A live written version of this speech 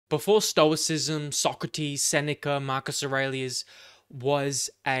Before Stoicism, Socrates, Seneca, Marcus Aurelius was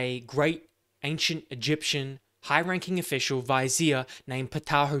a great ancient Egyptian high-ranking official, vizier, named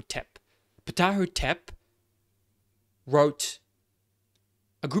Ptahhotep. Ptahhotep wrote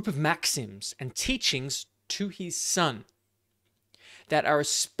a group of maxims and teachings to his son that are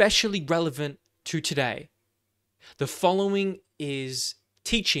especially relevant to today. The following is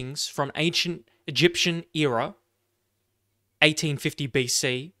teachings from ancient Egyptian era, 1850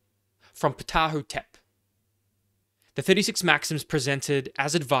 BC, from Ptahhotep. The 36 maxims presented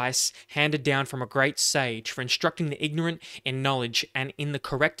as advice handed down from a great sage for instructing the ignorant in knowledge and in the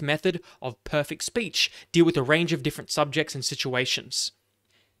correct method of perfect speech, deal with a range of different subjects and situations.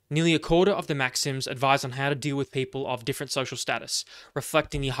 Nearly a quarter of the maxims advise on how to deal with people of different social status,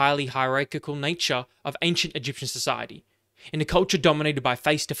 reflecting the highly hierarchical nature of ancient Egyptian society. In a culture dominated by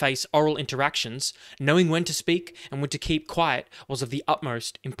face-to-face oral interactions, knowing when to speak and when to keep quiet was of the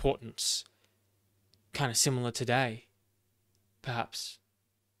utmost importance. Kind of similar today, perhaps.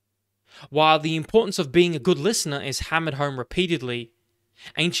 While the importance of being a good listener is hammered home repeatedly,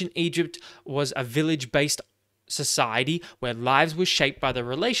 ancient Egypt was a village-based society where lives were shaped by the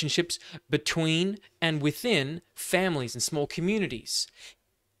relationships between and within families and small communities.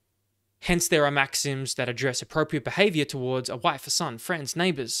 Hence, there are maxims that address appropriate behavior towards a wife, a son, friends,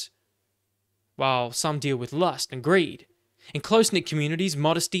 neighbors, while some deal with lust and greed. In close-knit communities,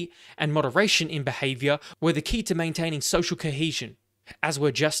 modesty and moderation in behavior were the key to maintaining social cohesion, as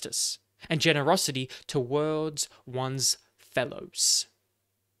were justice and generosity towards one's fellows.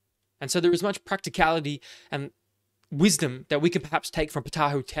 And so there is much practicality and wisdom that we can perhaps take from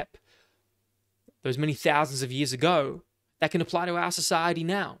Ptahhotep, those many thousands of years ago, that can apply to our society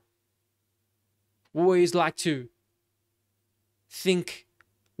now. We always like to think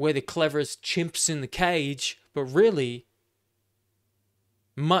we're the cleverest chimps in the cage, but really,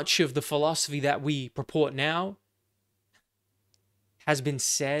 much of the philosophy that we purport now has been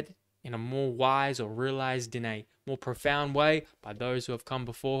said in a more wise or realized in a more profound way by those who have come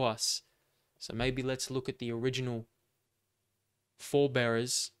before us. So maybe let's look at the original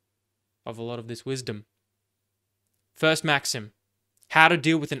forebearers of a lot of this wisdom. First maxim, how to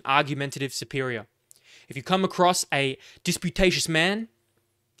deal with an argumentative superior. If you come across a disputatious man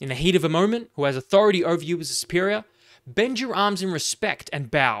in the heat of a moment who has authority over you as a superior, bend your arms in respect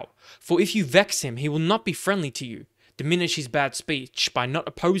and bow, for if you vex him, he will not be friendly to you. Diminish his bad speech by not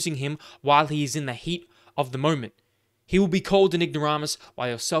opposing him while he is in the heat of the moment. He will be called an ignoramus, while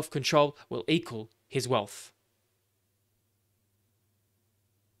your self-control will equal his wealth.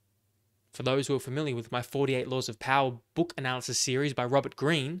 For those who are familiar with my 48 Laws of Power book analysis series by Robert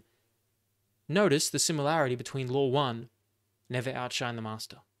Greene, notice the similarity between Law 1, never outshine the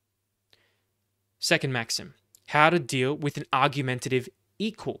master. Second maxim, how to deal with an argumentative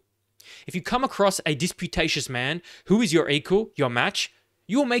equal. If you come across a disputatious man who is your equal, your match,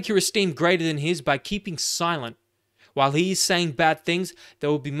 you will make your esteem greater than his by keeping silent. While he is saying bad things, there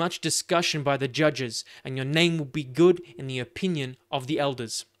will be much discussion by the judges, and your name will be good in the opinion of the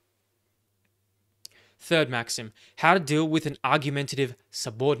elders. Third maxim, how to deal with an argumentative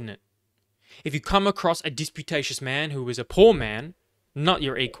subordinate. If you come across a disputatious man who is a poor man, not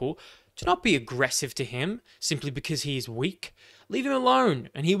your equal, do not be aggressive to him simply because he is weak. Leave him alone,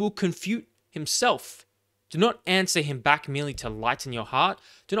 and he will confute himself. Do not answer him back merely to lighten your heart.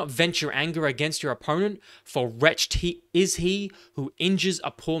 Do not vent your anger against your opponent, for wretched is he who injures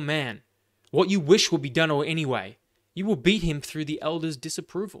a poor man. What you wish will be done anyway. You will beat him through the elders'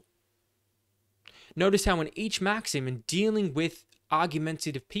 disapproval. Notice how in each maxim, in dealing with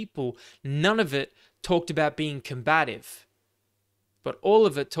argumentative people, none of it talked about being combative, but all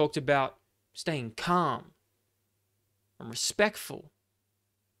of it talked about staying calm and respectful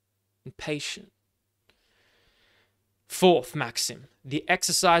and patient. Fourth maxim, the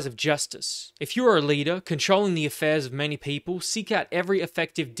exercise of justice. If you are a leader controlling the affairs of many people, seek out every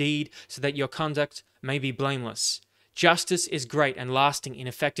effective deed so that your conduct may be blameless. Justice is great and lasting in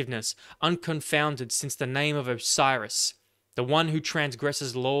effectiveness, unconfounded since the name of Osiris. The one who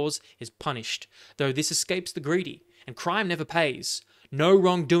transgresses laws is punished, though this escapes the greedy, and crime never pays. No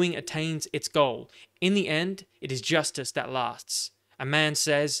wrongdoing attains its goal. In the end, it is justice that lasts. A man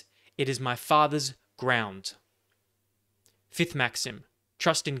says, "It is my father's ground." Fifth maxim,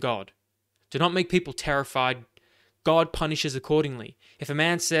 trust in God. Do not make people terrified. God punishes accordingly. If a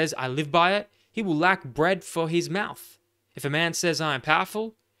man says, "I live by it," he will lack bread for his mouth. If a man says, "I am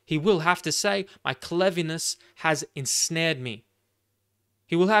powerful," he will have to say, "My cleverness has ensnared me."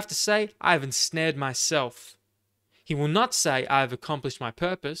 He will have to say, "I have ensnared myself." He will not say, "I have accomplished my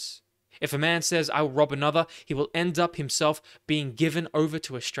purpose." If a man says, I will rob another, he will end up himself being given over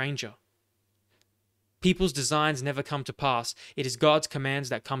to a stranger. People's designs never come to pass. It is God's commands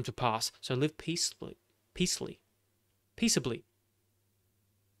that come to pass. So live peaceably.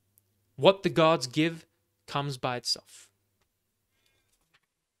 What the gods give comes by itself.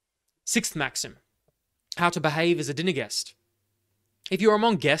 Sixth maxim, how to behave as a dinner guest. If you are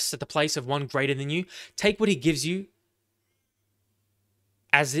among guests at the place of one greater than you, take what he gives you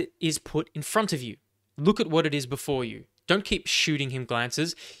as it is put in front of you. Look at what it is before you. Don't keep shooting him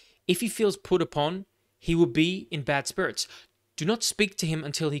glances. If he feels put upon, he will be in bad spirits. Do not speak to him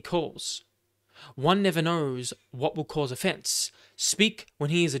until he calls. One never knows what will cause offense. Speak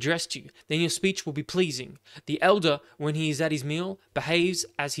when he is addressed you, then your speech will be pleasing. The elder, when he is at his meal, behaves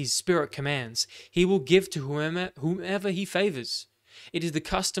as his spirit commands. He will give to whomever he favors. It is the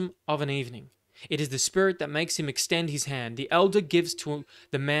custom of an evening. It is the spirit that makes him extend his hand. The elder gives to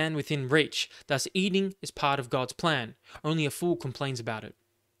the man within reach. Thus eating is part of God's plan. Only a fool complains about it.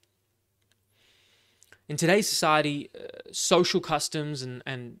 In today's society, social customs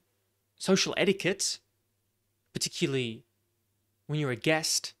and social etiquette, particularly when you're a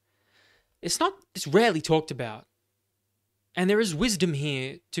guest, it's rarely talked about. And there is wisdom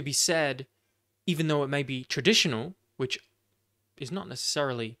here to be said, even though it may be traditional, which is not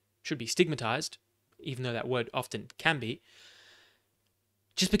necessarily should be stigmatized, even though that word often can be.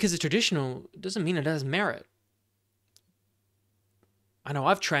 Just because it's traditional doesn't mean it has merit. I know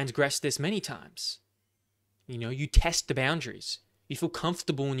I've transgressed this many times. You test the boundaries. You feel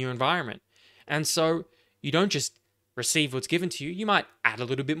comfortable in your environment. And so you don't just receive what's given to you. You might add a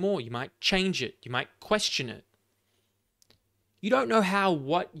little bit more. You might change it. You might question it. You don't know how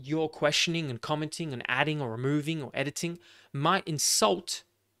what you're questioning and commenting and adding or removing or editing might insult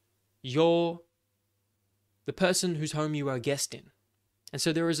the person whose home you are a guest in. And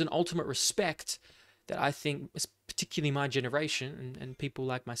so there is an ultimate respect that I think, particularly my generation and people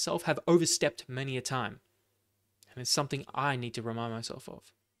like myself, have overstepped many a time. And it's something I need to remind myself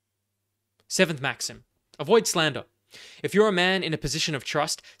of. Seventh maxim, avoid slander. If you're a man in a position of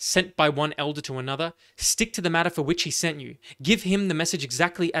trust, sent by one elder to another, stick to the matter for which he sent you. Give him the message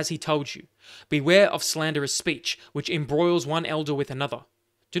exactly as he told you. Beware of slanderous speech, which embroils one elder with another.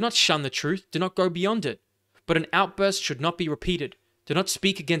 Do not shun the truth, do not go beyond it. But an outburst should not be repeated. Do not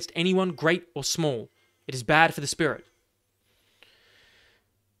speak against anyone, great or small. It is bad for the spirit.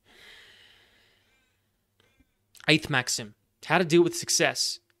 Eighth maxim, how to deal with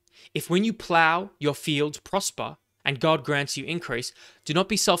success. If when you plow, your fields prosper, and God grants you increase, do not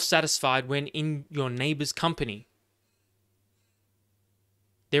be self-satisfied when in your neighbor's company.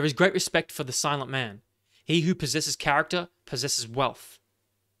 There is great respect for the silent man. He who possesses character possesses wealth.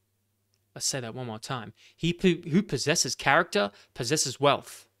 Let's say that one more time. He who possesses character possesses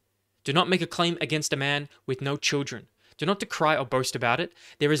wealth. Do not make a claim against a man with no children. Do not decry or boast about it.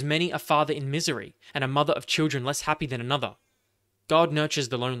 There is many a father in misery, and a mother of children less happy than another. God nurtures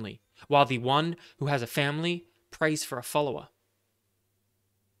the lonely, while the one who has a family prays for a follower.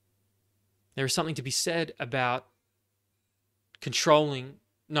 There is something to be said about there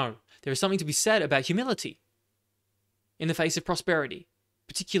is something to be said about humility in the face of prosperity,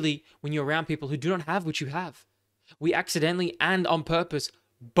 particularly when you're around people who do not have what you have. We accidentally and on purpose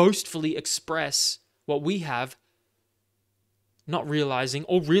boastfully express what we have, not realizing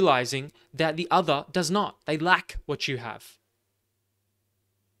or realizing that the other does not. They lack what you have.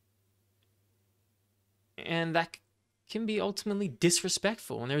 And that can be ultimately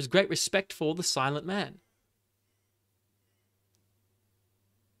disrespectful. And there is great respect for the silent man.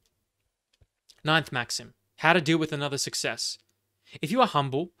 Ninth maxim, how to deal with another's success. If you are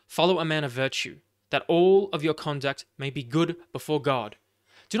humble, follow a man of virtue, that all of your conduct may be good before God.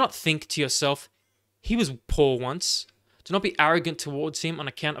 Do not think to yourself, he was poor once. Do not be arrogant towards him on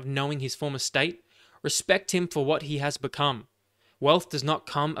account of knowing his former state. Respect him for what he has become. Wealth does not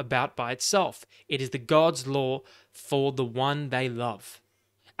come about by itself. It is the God's law for the one they love.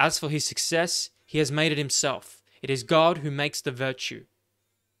 As for his success, he has made it himself. It is God who makes the virtue,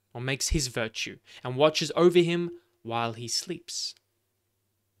 or makes his virtue, and watches over him while he sleeps.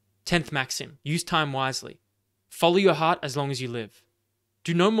 10th maxim, use time wisely. Follow your heart as long as you live.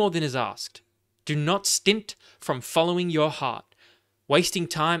 Do no more than is asked. Do not stint from following your heart. Wasting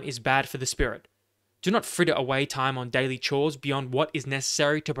time is bad for the spirit. Do not fritter away time on daily chores beyond what is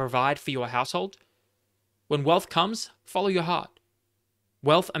necessary to provide for your household. When wealth comes, follow your heart.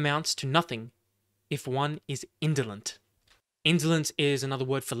 Wealth amounts to nothing if one is indolent. Indolence is another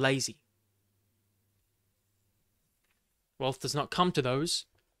word for lazy. Wealth does not come to those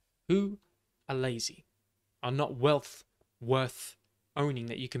who are lazy, are not wealth worth owning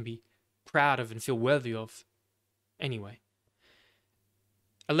that you can be proud of and feel worthy of. Anyway.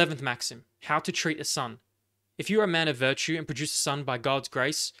 11th maxim, how to treat a son. If you are a man of virtue and produce a son by God's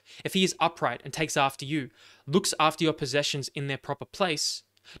grace, if he is upright and takes after you, looks after your possessions in their proper place,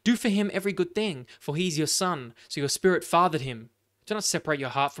 do for him every good thing, for he is your son, so your spirit fathered him. Do not separate your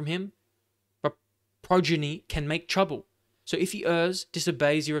heart from him. But progeny can make trouble. So if he errs,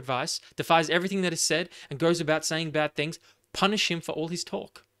 disobeys your advice, defies everything that is said, and goes about saying bad things, punish him for all his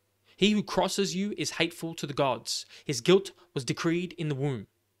talk. He who crosses you is hateful to the gods. His guilt was decreed in the womb.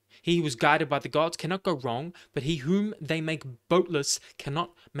 He who is guided by the gods cannot go wrong, but he whom they make boatless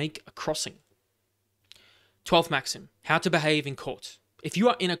cannot make a crossing. 12th maxim, how to behave in court. If you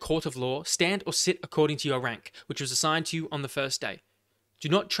are in a court of law, stand or sit according to your rank, which was assigned to you on the first day. Do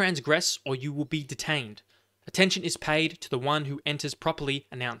not transgress or you will be detained. Attention is paid to the one who enters properly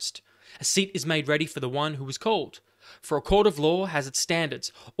announced. A seat is made ready for the one who is called. For a court of law has its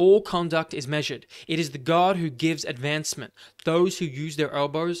standards. All conduct is measured. It is the God who gives advancement. Those who use their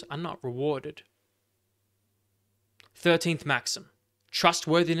elbows are not rewarded. 13th maxim,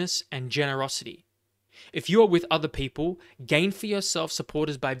 trustworthiness and generosity. If you are with other people, gain for yourself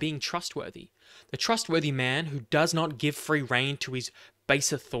supporters by being trustworthy. The trustworthy man who does not give free rein to his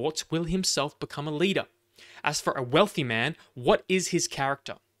baser thoughts will himself become a leader. As for a wealthy man, what is his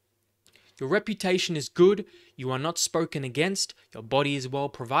character? Your reputation is good, you are not spoken against, your body is well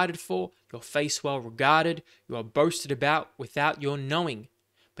provided for, your face well regarded, you are boasted about without your knowing.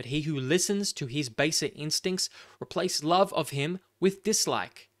 But he who listens to his baser instincts replace love of him with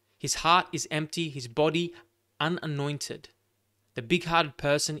dislike. His heart is empty, his body unanointed. The big-hearted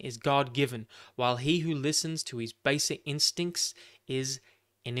person is God-given, while he who listens to his baser instincts is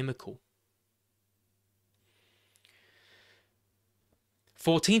inimical.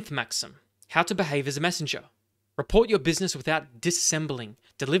 14th maxim, how to behave as a messenger. Report your business without dissembling.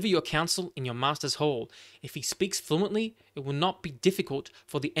 Deliver your counsel in your master's hall. If he speaks fluently, it will not be difficult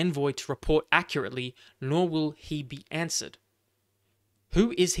for the envoy to report accurately, nor will he be answered.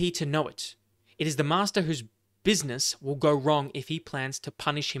 Who is he to know it? It is the master whose business will go wrong if he plans to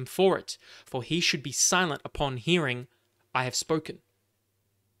punish him for it, for he should be silent upon hearing, I have spoken.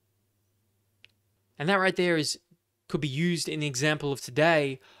 And that right there could be used in the example of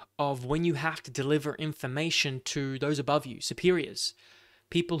today of when you have to deliver information to those above you, superiors,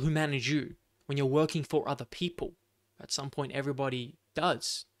 people who manage you, when you're working for other people. At some point, everybody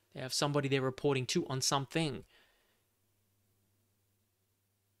does. They have somebody they're reporting to on something.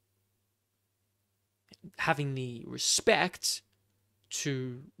 Having the respect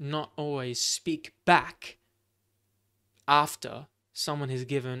to not always speak back after someone has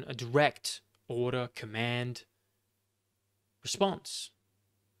given a direct order, command, response.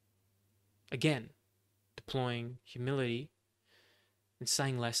 Again, deploying humility and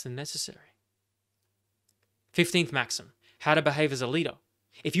saying less than necessary. 15th maxim, how to behave as a leader.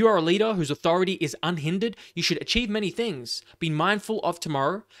 If you are a leader whose authority is unhindered, you should achieve many things. Be mindful of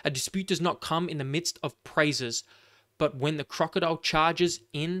tomorrow. A dispute does not come in the midst of praises, but when the crocodile charges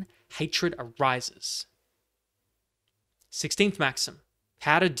in, hatred arises. 16th maxim,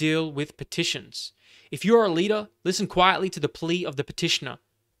 how to deal with petitions. If you are a leader, listen quietly to the plea of the petitioner.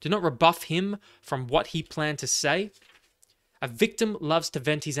 Do not rebuff him from what he planned to say. A victim loves to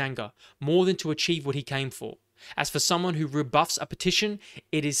vent his anger more than to achieve what he came for. As for someone who rebuffs a petition,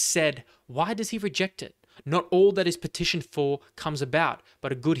 it is said, why does he reject it? Not all that is petitioned for comes about,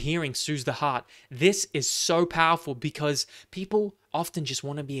 but a good hearing soothes the heart. This is so powerful because people often just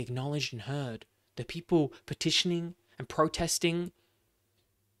want to be acknowledged and heard. The people petitioning and protesting,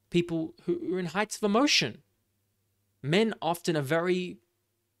 people who are in heights of emotion. Men often are very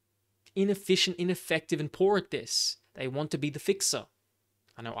inefficient, ineffective, and poor at this. They want to be the fixer.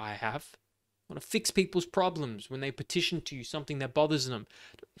 I know I have. I want to fix people's problems when they petition to you something that bothers them.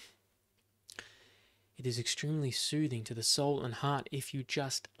 It is extremely soothing to the soul and heart if you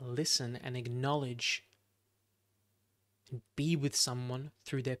just listen and acknowledge and be with someone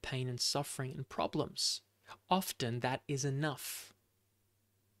through their pain and suffering and problems. Often that is enough.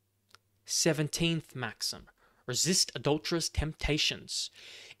 17th maxim. Resist adulterous temptations.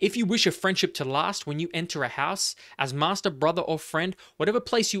 If you wish a friendship to last when you enter a house, as master, brother, or friend, whatever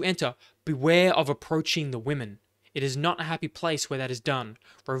place you enter, beware of approaching the women. It is not a happy place where that is done.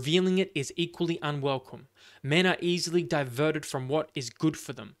 Revealing it is equally unwelcome. Men are easily diverted from what is good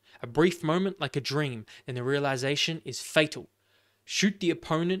for them. A brief moment like a dream, then the realization is fatal. Shoot the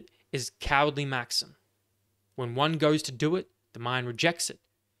opponent is cowardly maxim. When one goes to do it, the mind rejects it.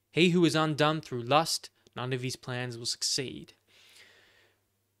 He who is undone through lust, none of his plans will succeed.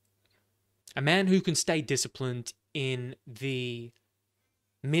 A man who can stay disciplined in the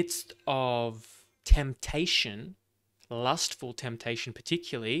midst of temptation, lustful temptation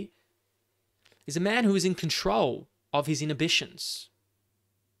particularly, is a man who is in control of his inhibitions.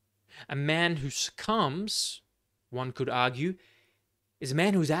 A man who succumbs, one could argue, is a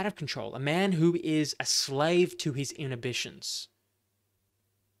man who is out of control, a man who is a slave to his inhibitions.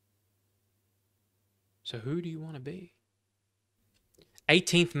 So who do you want to be?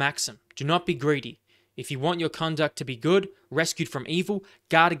 18th maxim, do not be greedy. If you want your conduct to be good, rescued from evil,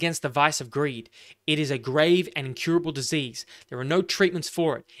 guard against the vice of greed. It is a grave and incurable disease. There are no treatments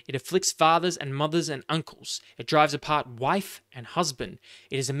for it. It afflicts fathers and mothers and uncles. It drives apart wife and husband.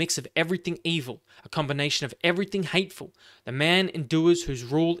 It is a mix of everything evil, a combination of everything hateful. The man endures whose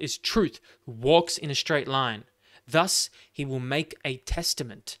rule is truth, who walks in a straight line. Thus he will make a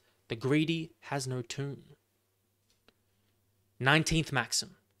testament. The greedy has no tomb. 19th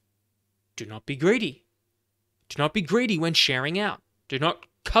maxim. Do not be greedy. Do not be greedy when sharing out. Do not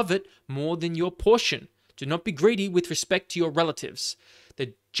covet more than your portion. Do not be greedy with respect to your relatives.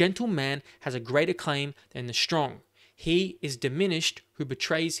 The gentle man has a greater claim than the strong. He is diminished who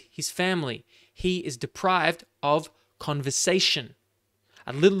betrays his family. He is deprived of conversation.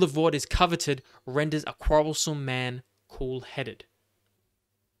 A little of what is coveted renders a quarrelsome man cool-headed.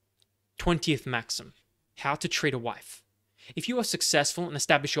 20th maxim. How to treat a wife. If you are successful and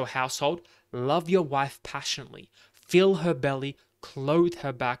establish your household, love your wife passionately. Fill her belly, clothe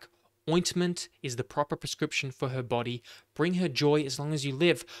her back. Ointment is the proper prescription for her body. Bring her joy as long as you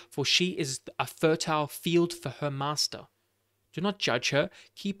live, for she is a fertile field for her master. Do not judge her.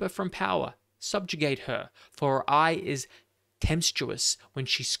 Keep her from power. Subjugate her, for her eye is tempestuous when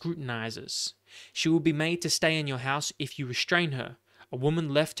she scrutinizes. She will be made to stay in your house if you restrain her. A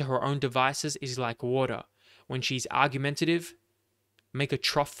woman left to her own devices is like water. When she's argumentative, make a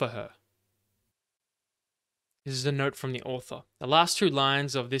trough for her. This is a note from the author. The last two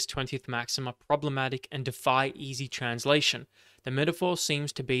lines of this 20th maxim are problematic and defy easy translation. The metaphor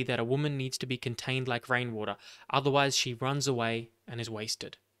seems to be that a woman needs to be contained like rainwater, otherwise she runs away and is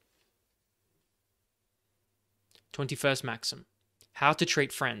wasted. 21st maxim. How to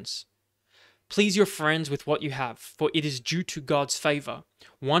treat friends. Please your friends with what you have, for it is due to God's favor.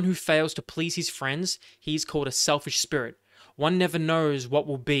 One who fails to please his friends, he is called a selfish spirit. One never knows what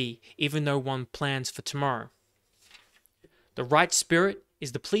will be, even though one plans for tomorrow. The right spirit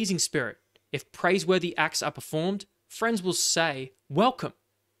is the pleasing spirit. If praiseworthy acts are performed, friends will say, welcome.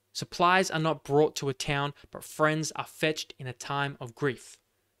 Supplies are not brought to a town, but friends are fetched in a time of grief.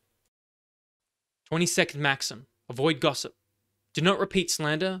 22nd maxim. Avoid gossip. Do not repeat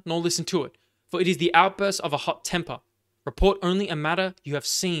slander, nor listen to it. For it is the outburst of a hot temper. Report only a matter you have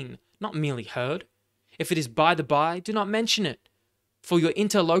seen, not merely heard. If it is by the by, do not mention it. For your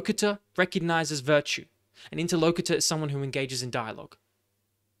interlocutor recognizes virtue. An interlocutor is someone who engages in dialogue.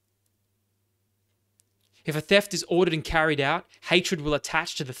 If a theft is ordered and carried out, hatred will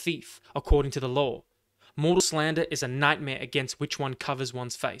attach to the thief, according to the law. Mortal slander is a nightmare against which one covers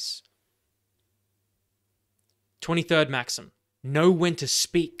one's face. 23rd maxim. Know when to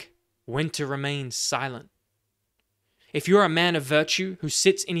speak. When to remain silent. If you are a man of virtue who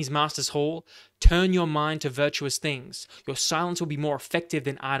sits in his master's hall, turn your mind to virtuous things. Your silence will be more effective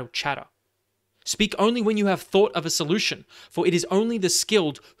than idle chatter. Speak only when you have thought of a solution, for it is only the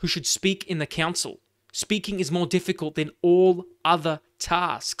skilled who should speak in the council. Speaking is more difficult than all other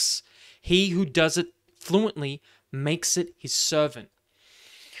tasks. He who does it fluently makes it his servant.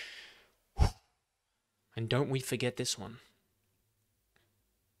 And don't we forget this one.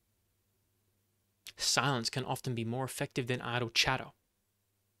 Silence can often be more effective than idle chatter.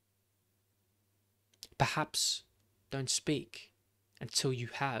 Perhaps don't speak until you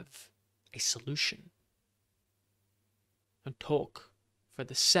have a solution. Don't talk for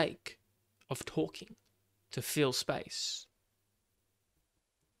the sake of talking to fill space.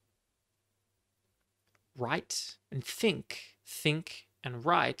 Write and think and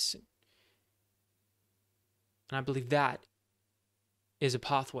write. And I believe that is a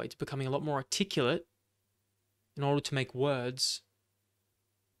pathway to becoming a lot more articulate in order to make words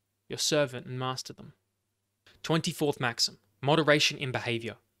your servant and master them. 24th maxim. Moderation in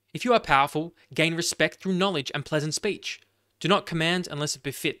behavior. If you are powerful, gain respect through knowledge and pleasant speech. Do not command unless it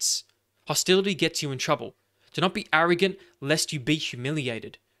befits. Hostility gets you in trouble. Do not be arrogant lest you be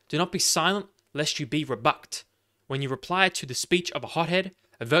humiliated. Do not be silent lest you be rebuked. When you reply to the speech of a hothead,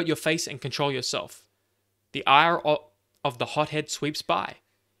 avert your face and control yourself. The ire of the hothead sweeps by.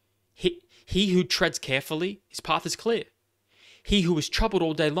 He who treads carefully, his path is clear. He who is troubled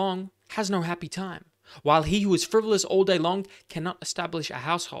all day long has no happy time, while he who is frivolous all day long cannot establish a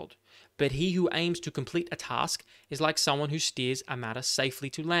household. But he who aims to complete a task is like someone who steers a matter safely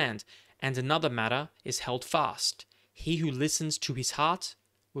to land, and another matter is held fast. He who listens to his heart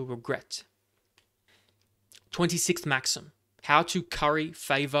will regret. 26th maxim: how to curry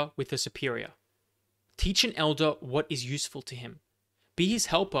favor with a superior. Teach an elder what is useful to him. Be his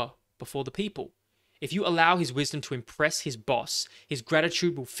helper before the people. If you allow his wisdom to impress his boss, his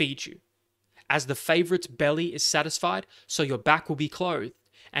gratitude will feed you. As the favorite's belly is satisfied, so your back will be clothed,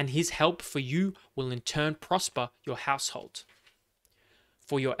 and his help for you will in turn prosper your household.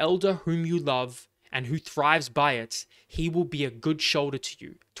 For your elder whom you love, and who thrives by it, he will be a good shoulder to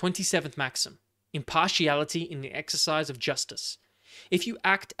you. 27th maxim: impartiality in the exercise of justice. If you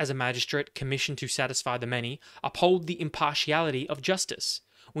act as a magistrate commissioned to satisfy the many, uphold the impartiality of justice.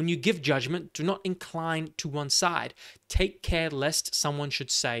 When you give judgment, do not incline to one side. Take care lest someone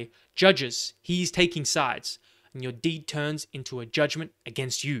should say, "Judges, he is taking sides," and your deed turns into a judgment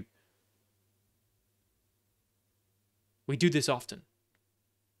against you. We do this often.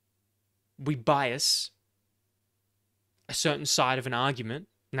 We bias a certain side of an argument.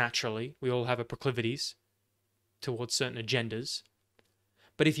 Naturally, we all have proclivities towards certain agendas.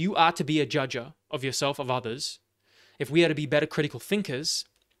 But if you are to be a judger of yourself, of others, if we are to be better critical thinkers,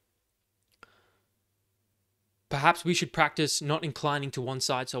 perhaps we should practice not inclining to one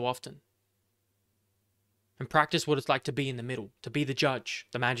side so often, and practice what it's like to be in the middle, to be the judge,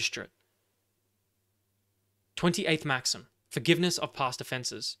 the magistrate. 28th maxim: forgiveness of past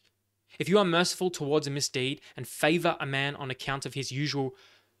offenses. If you are merciful towards a misdeed and favor a man on account of his usual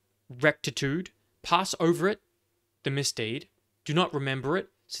rectitude, pass over it, the misdeed. Do not remember it,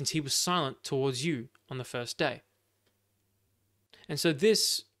 since he was silent towards you on the first day. And so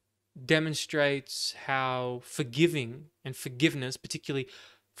this demonstrates how forgiving and forgiveness, particularly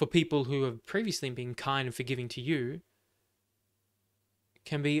for people who have previously been kind and forgiving to you,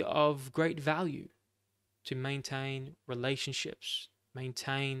 can be of great value to maintain relationships,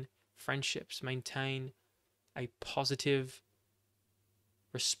 maintain friendships, maintain a positive,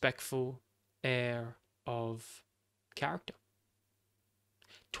 respectful air of character.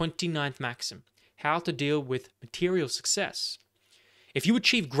 29th maxim: how to deal with material success. If you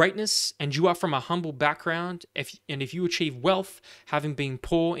achieve greatness and you are from a humble background, if you achieve wealth, having been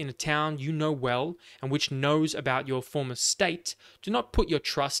poor in a town you know well and which knows about your former state, do not put your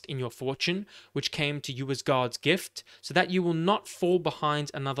trust in your fortune, which came to you as God's gift, so that you will not fall behind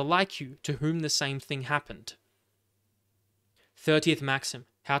another like you, to whom the same thing happened. 30th maxim: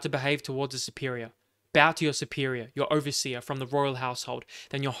 how to behave towards a superior. Bow to your superior, your overseer from the royal household,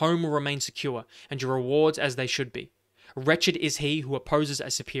 then your home will remain secure, and your rewards as they should be. Wretched is he who opposes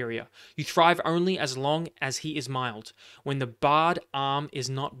a superior. You thrive only as long as he is mild. When the barred arm is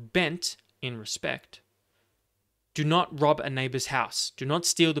not bent in respect. Do not rob a neighbor's house. Do not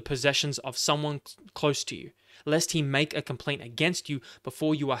steal the possessions of someone close to you, lest he make a complaint against you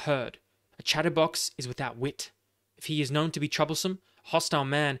before you are heard. A chatterbox is without wit. If he is known to be troublesome, a hostile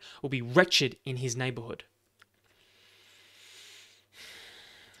man will be wretched in his neighborhood.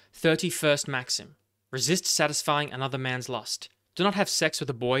 31st maxim: resist satisfying another man's lust. Do not have sex with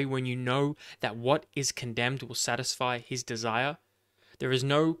a boy when you know that what is condemned will satisfy his desire. There is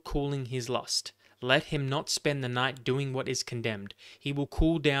no cooling his lust. Let him not spend the night doing what is condemned. He will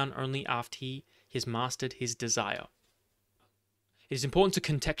cool down only after he has mastered his desire. It is important to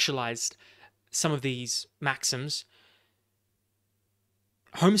contextualize some of these maxims.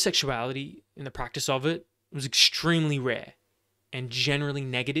 Homosexuality, in the practice of it, was extremely rare and generally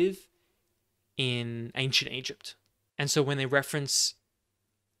negative in ancient Egypt. And so when they reference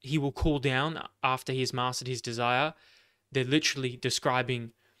he will cool down after he has mastered his desire, they're literally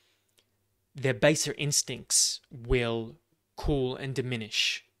describing their baser instincts will cool and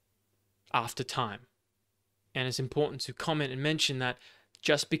diminish after time. And it's important to comment and mention that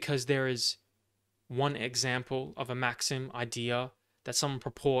just because there is one example of a maxim idea that someone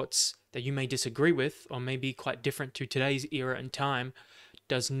purports that you may disagree with or may be quite different to today's era and time,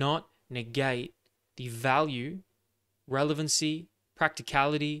 does not negate the value, relevancy,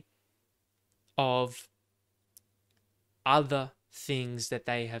 practicality of other things that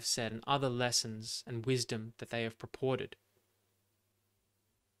they have said and other lessons and wisdom that they have purported.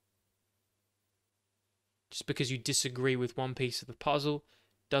 Just because you disagree with one piece of the puzzle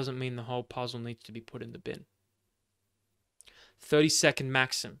doesn't mean the whole puzzle needs to be put in the bin. 32nd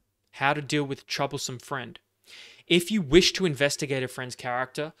maxim: how to deal with a troublesome friend. If you wish to investigate a friend's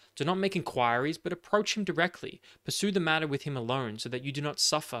character, do not make inquiries, but approach him directly. Pursue the matter with him alone, so that you do not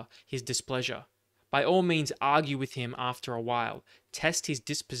suffer his displeasure. By all means, argue with him after a while. Test his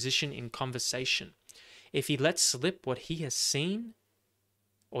disposition in conversation. If he lets slip what he has seen,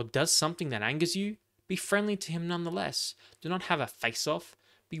 or does something that angers you, be friendly to him nonetheless. Do not have a face-off.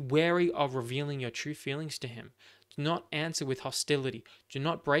 Be wary of revealing your true feelings to him. Do not answer with hostility. Do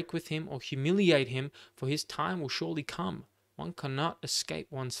not break with him or humiliate him, for his time will surely come. One cannot escape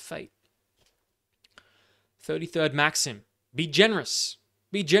one's fate. 33rd maxim. Be generous.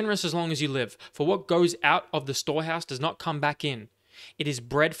 Be generous as long as you live, for what goes out of the storehouse does not come back in. It is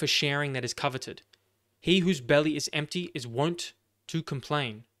bread for sharing that is coveted. He whose belly is empty is wont to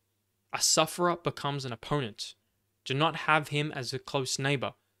complain. A sufferer becomes an opponent. Do not have him as a close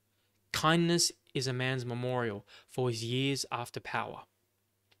neighbor. Kindness is a man's memorial for his years after power.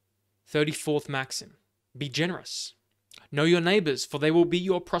 34th maxim. Be generous. Know your neighbors, for they will be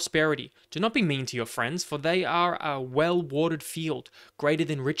your prosperity. Do not be mean to your friends, for they are a well-watered field, greater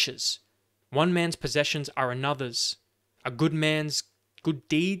than riches. One man's possessions are another's. A good man's good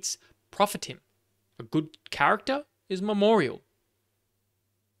deeds profit him. A good character is memorial.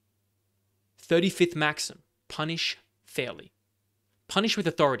 35th maxim. Punish fairly. Punish with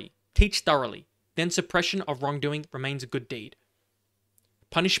authority. Teach thoroughly. Then suppression of wrongdoing remains a good deed.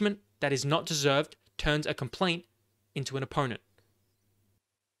 Punishment that is not deserved turns a complaint into an opponent.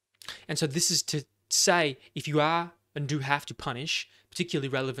 And so this is to say, if you are and do have to punish, particularly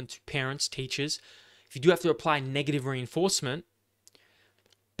relevant to parents, teachers, if you do have to apply negative reinforcement,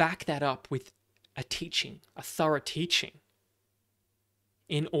 back that up with a teaching, a thorough teaching,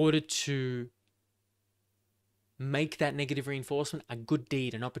 in order to make that negative reinforcement a good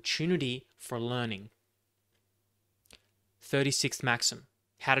deed, an opportunity for learning. 36th maxim.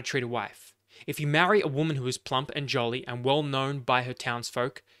 How to treat a wife. If you marry a woman who is plump and jolly and well known by her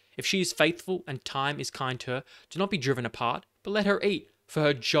townsfolk, if she is faithful and time is kind to her, do not be driven apart, but let her eat, for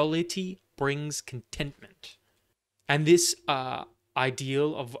her jollity brings contentment. And this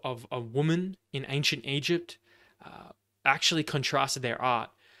ideal of a woman in ancient Egypt actually contrasted their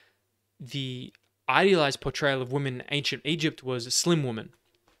art. The idealized portrayal of women in ancient Egypt was a slim woman.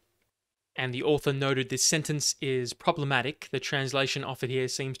 And the author noted this sentence is problematic. The translation offered here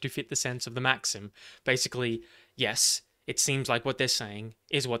seems to fit the sense of the maxim. Basically, yes, it seems like what they're saying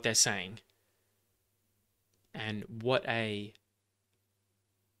is what they're saying. And what a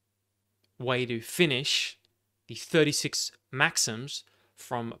way to finish the 36 maxims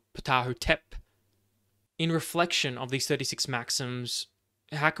from Ptahhotep. In reflection of these 36 maxims,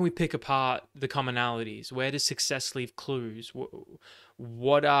 how can we pick apart the commonalities? Where does success leave clues?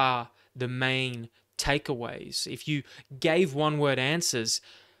 What are the main takeaways? If you gave one-word answers,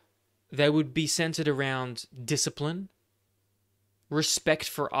 they would be centered around discipline, respect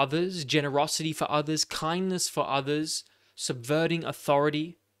for others, generosity for others, kindness for others, subverting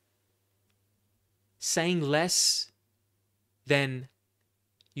authority, saying less than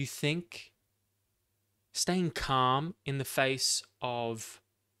you think, staying calm in the face of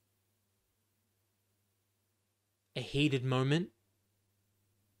a heated moment,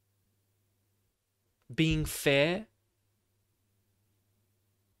 being fair,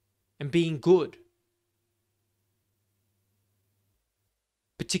 and being good.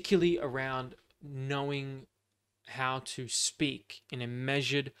 Particularly around knowing how to speak in a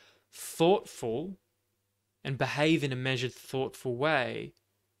measured, thoughtful, and behave in a measured, thoughtful way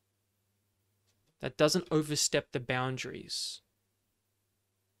that doesn't overstep the boundaries,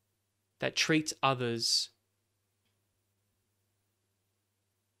 that treats others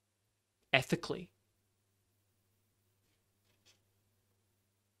ethically.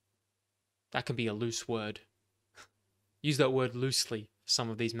 That can be a loose word. Use that word loosely for some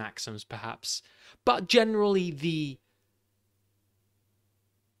of these maxims, perhaps. But generally, the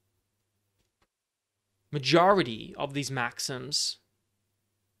majority of these maxims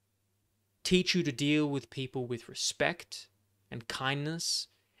teach you to deal with people with respect and kindness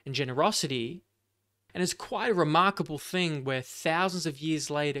and generosity. And it's quite a remarkable thing where thousands of years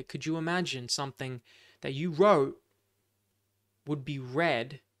later, could you imagine something that you wrote would be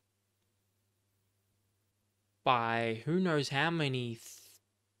read by who knows how many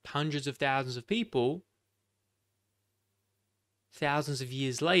hundreds of thousands of people thousands of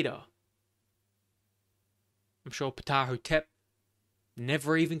years later? I'm sure Ptahhotep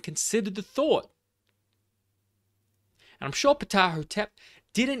never even considered the thought. And I'm sure Ptahhotep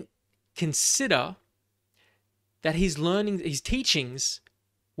didn't consider that his learning, his teachings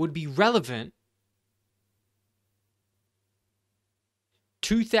would be relevant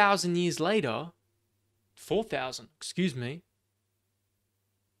 2,000 years later, 4,000, excuse me,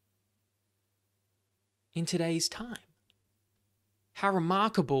 in today's time. How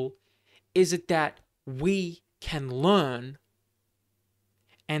remarkable is it that we can learn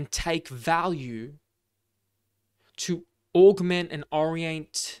and take value to augment and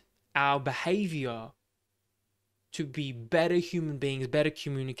orient our behavior to be better human beings, better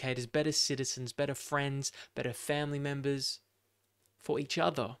communicators, better citizens, better friends, better family members for each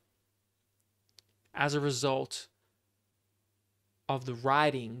other as a result of the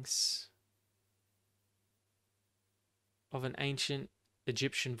writings of an ancient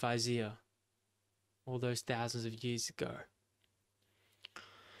Egyptian vizier all those thousands of years ago.